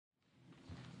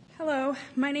Hello,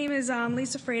 my name is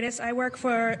Lisa Freitas. I work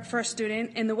for a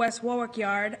student in the West Warrick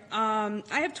Yard. I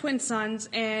have twin sons,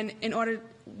 and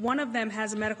one of them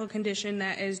has a medical condition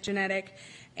that is genetic,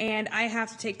 and I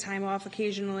have to take time off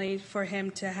occasionally for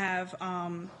him to have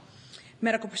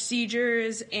medical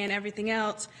procedures and everything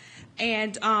else.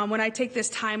 And when I take this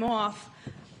time off,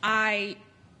 I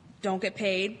don't get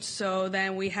paid, so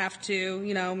then we have to,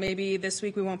 maybe this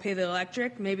week we won't pay the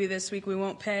electric, maybe this week we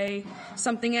won't pay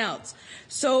something else.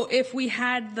 So if we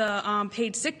had the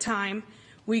paid sick time,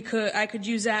 I could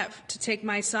use that to take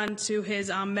my son to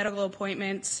his medical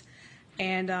appointments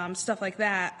and stuff like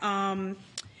that. I'm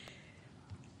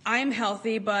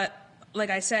healthy, but like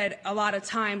I said, a lot of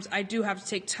times I do have to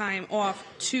take time off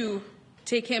to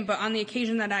take him, but on the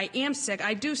occasion that I am sick,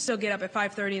 I do still get up at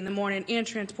 5:30 in the morning and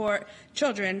transport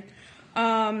children,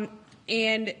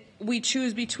 and we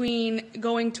choose between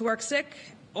going to work sick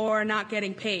or not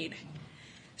getting paid.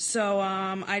 So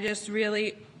I just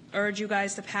really urge you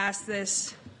guys to pass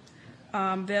this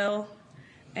bill,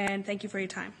 and thank you for your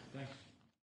time. Thanks.